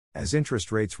As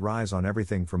interest rates rise on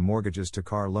everything from mortgages to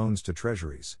car loans to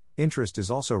treasuries, interest is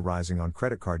also rising on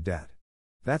credit card debt.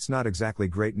 That's not exactly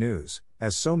great news,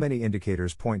 as so many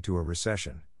indicators point to a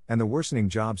recession, and the worsening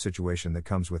job situation that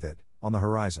comes with it, on the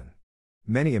horizon.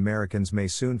 Many Americans may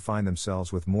soon find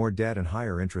themselves with more debt and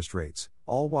higher interest rates,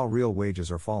 all while real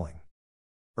wages are falling.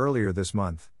 Earlier this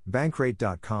month,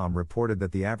 Bankrate.com reported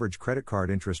that the average credit card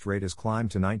interest rate has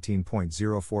climbed to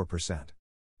 19.04%.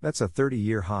 That's a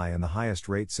 30-year high and the highest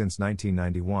rate since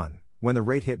 1991, when the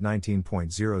rate hit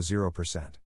 19.00%.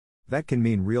 That can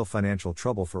mean real financial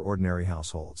trouble for ordinary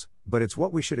households, but it's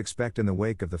what we should expect in the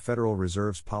wake of the Federal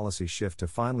Reserve's policy shift to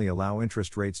finally allow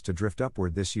interest rates to drift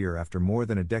upward this year after more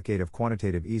than a decade of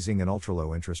quantitative easing and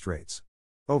ultra-low interest rates.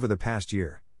 Over the past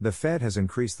year, the Fed has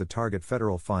increased the target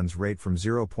federal funds rate from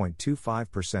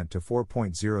 0.25% to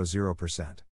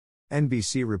 4.00%.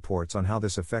 NBC reports on how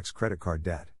this affects credit card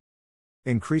debt.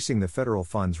 Increasing the federal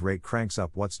funds rate cranks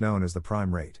up what's known as the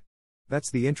prime rate. That's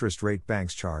the interest rate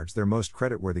banks charge their most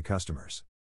creditworthy customers.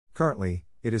 Currently,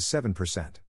 it is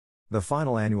 7%. The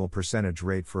final annual percentage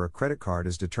rate for a credit card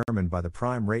is determined by the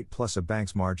prime rate plus a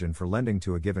bank's margin for lending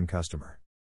to a given customer.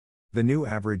 The new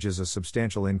average is a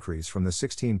substantial increase from the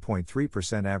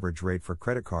 16.3% average rate for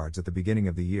credit cards at the beginning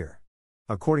of the year.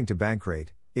 According to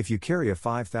Bankrate, if you carry a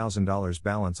 $5,000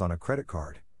 balance on a credit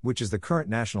card, which is the current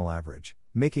national average,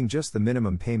 making just the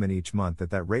minimum payment each month at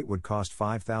that rate would cost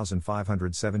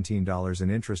 $5,517 in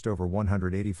interest over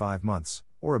 185 months,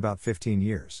 or about 15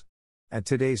 years. At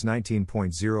today's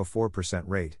 19.04%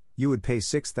 rate, you would pay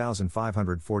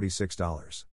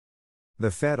 $6,546.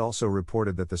 The Fed also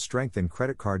reported that the strength in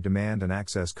credit card demand and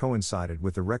access coincided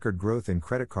with the record growth in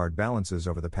credit card balances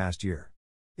over the past year.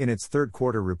 In its third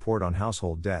quarter report on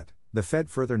household debt, the Fed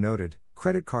further noted,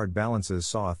 credit card balances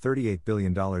saw a $38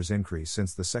 billion increase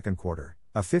since the second quarter,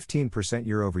 a 15%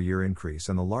 year-over-year increase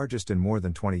and the largest in more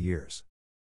than 20 years.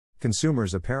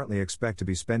 Consumers apparently expect to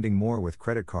be spending more with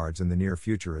credit cards in the near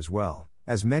future as well,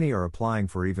 as many are applying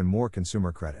for even more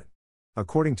consumer credit.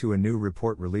 According to a new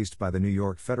report released by the New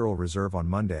York Federal Reserve on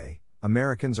Monday,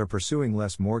 Americans are pursuing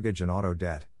less mortgage and auto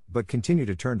debt, but continue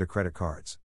to turn to credit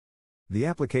cards. The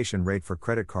application rate for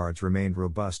credit cards remained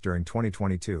robust during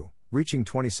 2022, reaching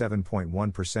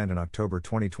 27.1% in October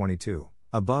 2022,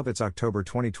 above its October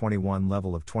 2021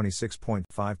 level of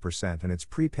 26.5% and its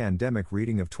pre-pandemic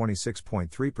reading of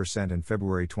 26.3% in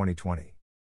February 2020.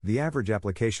 The average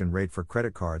application rate for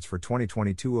credit cards for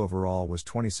 2022 overall was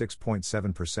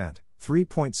 26.7%,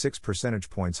 3.6 percentage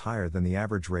points higher than the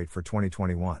average rate for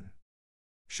 2021.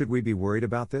 Should we be worried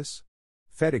about this?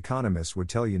 Fed economists would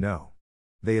tell you no.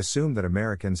 They assume that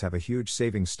Americans have a huge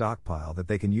savings stockpile that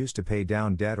they can use to pay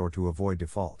down debt or to avoid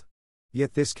default.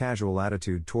 Yet this casual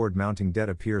attitude toward mounting debt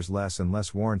appears less and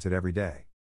less warranted every day.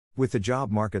 With the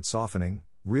job market softening,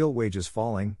 real wages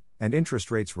falling, and interest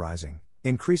rates rising,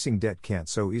 increasing debt can't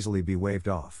so easily be waved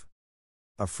off.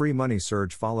 A free money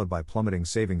surge followed by plummeting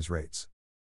savings rates.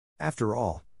 After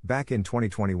all, back in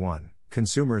 2021,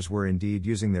 consumers were indeed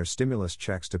using their stimulus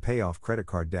checks to pay off credit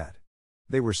card debt.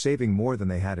 They were saving more than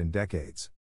they had in decades.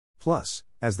 Plus,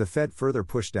 as the Fed further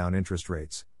pushed down interest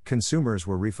rates, consumers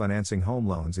were refinancing home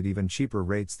loans at even cheaper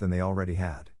rates than they already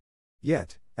had.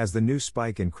 Yet, as the new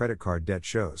spike in credit card debt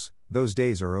shows, those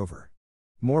days are over.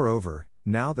 Moreover,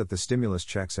 now that the stimulus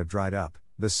checks have dried up,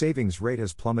 the savings rate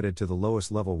has plummeted to the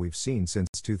lowest level we've seen since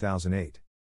 2008.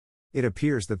 It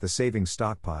appears that the savings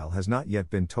stockpile has not yet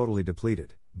been totally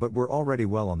depleted, but we're already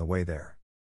well on the way there.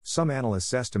 Some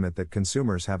analysts estimate that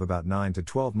consumers have about 9 to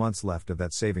 12 months left of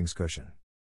that savings cushion.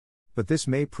 But this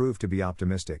may prove to be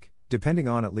optimistic, depending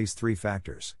on at least three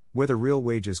factors: whether real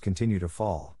wages continue to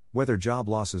fall, whether job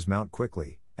losses mount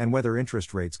quickly, and whether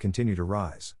interest rates continue to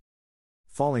rise.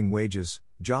 Falling wages,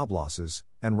 job losses,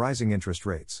 and rising interest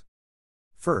rates.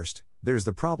 First, there's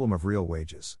the problem of real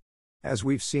wages. As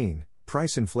we've seen,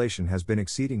 price inflation has been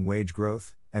exceeding wage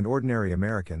growth, and ordinary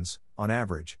Americans, on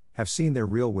average, have seen their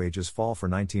real wages fall for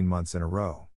 19 months in a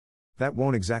row. That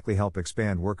won't exactly help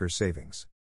expand workers' savings.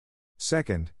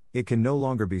 Second, it can no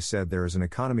longer be said there is an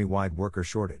economy-wide worker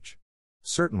shortage.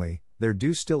 Certainly, there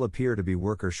do still appear to be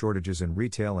worker shortages in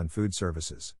retail and food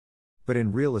services. But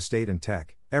in real estate and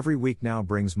tech, every week now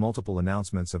brings multiple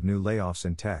announcements of new layoffs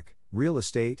in tech, real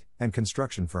estate, and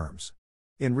construction firms.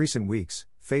 In recent weeks,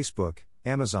 Facebook,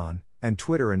 Amazon, and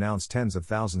Twitter announced tens of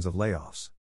thousands of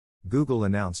layoffs. Google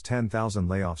announced 10,000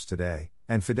 layoffs today,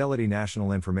 and Fidelity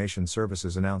National Information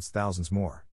Services announced thousands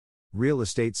more. Real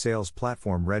estate sales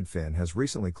platform Redfin has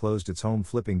recently closed its home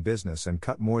flipping business and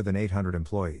cut more than 800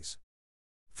 employees.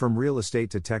 From real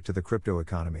estate to tech to the crypto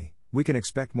economy, we can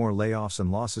expect more layoffs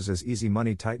and losses as easy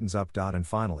money tightens up. And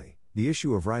finally, the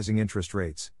issue of rising interest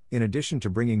rates. in addition to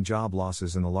bringing job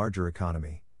losses in the larger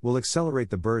economy, will accelerate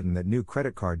the burden that new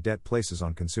credit card debt places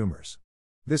on consumers.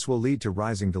 This will lead to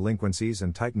rising delinquencies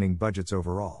and tightening budgets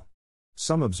overall.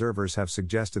 Some observers have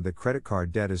suggested that credit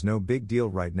card debt is no big deal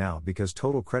right now because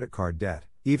total credit card debt,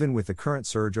 even with the current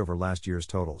surge over last year's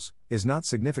totals, is not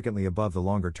significantly above the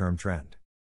longer-term trend.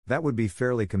 That would be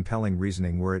fairly compelling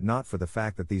reasoning were it not for the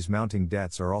fact that these mounting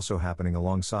debts are also happening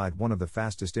alongside one of the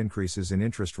fastest increases in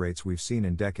interest rates we've seen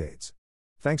in decades.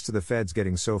 Thanks to the Fed's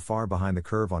getting so far behind the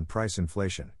curve on price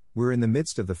inflation, we're in the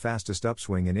midst of the fastest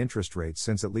upswing in interest rates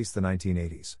since at least the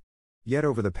 1980s. Yet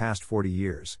over the past 40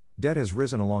 years, debt has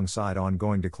risen alongside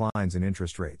ongoing declines in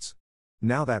interest rates.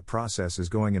 Now that process is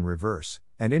going in reverse,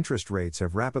 and interest rates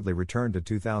have rapidly returned to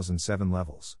 2007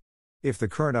 levels. If the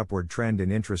current upward trend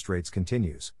in interest rates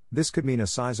continues, this could mean a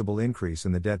sizable increase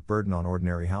in the debt burden on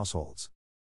ordinary households.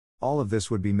 All of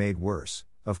this would be made worse,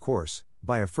 of course,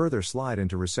 by a further slide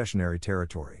into recessionary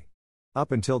territory.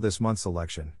 Up until this month's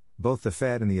election, both the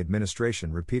Fed and the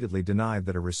administration repeatedly denied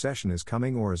that a recession is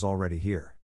coming or is already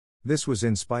here. This was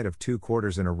in spite of 2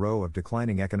 quarters in a row of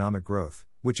declining economic growth,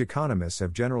 which economists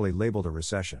have generally labeled a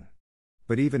recession.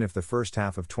 But even if the first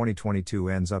half of 2022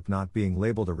 ends up not being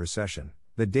labeled a recession,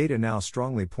 the data now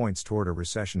strongly points toward a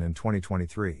recession in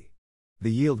 2023.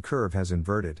 The yield curve has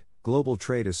inverted, global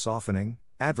trade is softening,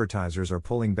 advertisers are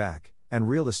pulling back, and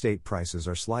real estate prices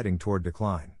are sliding toward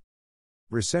decline.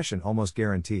 Recession almost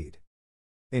guaranteed.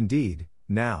 Indeed,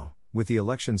 now, with the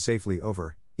election safely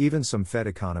over, even some Fed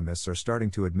economists are starting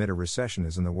to admit a recession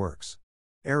is in the works.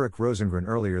 Eric Rosengren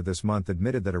earlier this month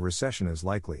admitted that a recession is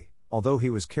likely, although he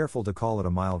was careful to call it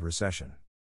a mild recession.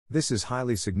 This is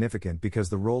highly significant because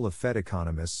the role of Fed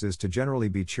economists is to generally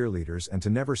be cheerleaders and to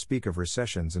never speak of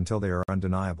recessions until they are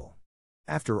undeniable.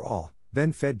 After all,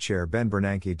 then Fed Chair Ben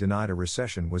Bernanke denied a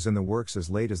recession was in the works as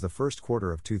late as the first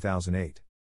quarter of 2008.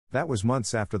 That was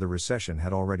months after the recession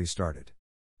had already started.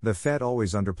 The Fed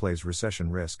always underplays recession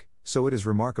risk, so it is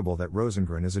remarkable that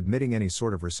Rosengren is admitting any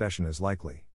sort of recession is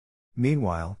likely.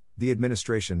 Meanwhile, the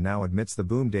administration now admits the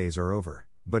boom days are over,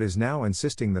 but is now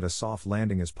insisting that a soft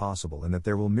landing is possible and that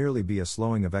there will merely be a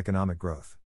slowing of economic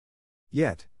growth.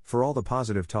 Yet, for all the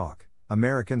positive talk,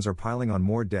 Americans are piling on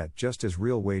more debt just as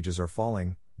real wages are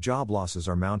falling, job losses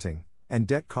are mounting, and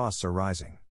debt costs are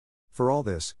rising. For all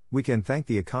this, we can thank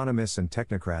the economists and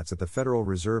technocrats at the Federal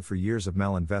Reserve for years of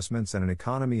malinvestments and an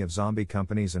economy of zombie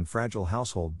companies and fragile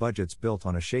household budgets built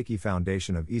on a shaky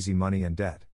foundation of easy money and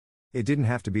debt. It didn't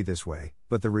have to be this way,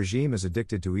 but the regime is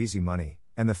addicted to easy money,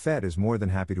 and the Fed is more than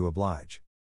happy to oblige.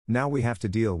 Now we have to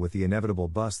deal with the inevitable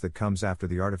bust that comes after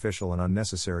the artificial and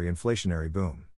unnecessary inflationary boom.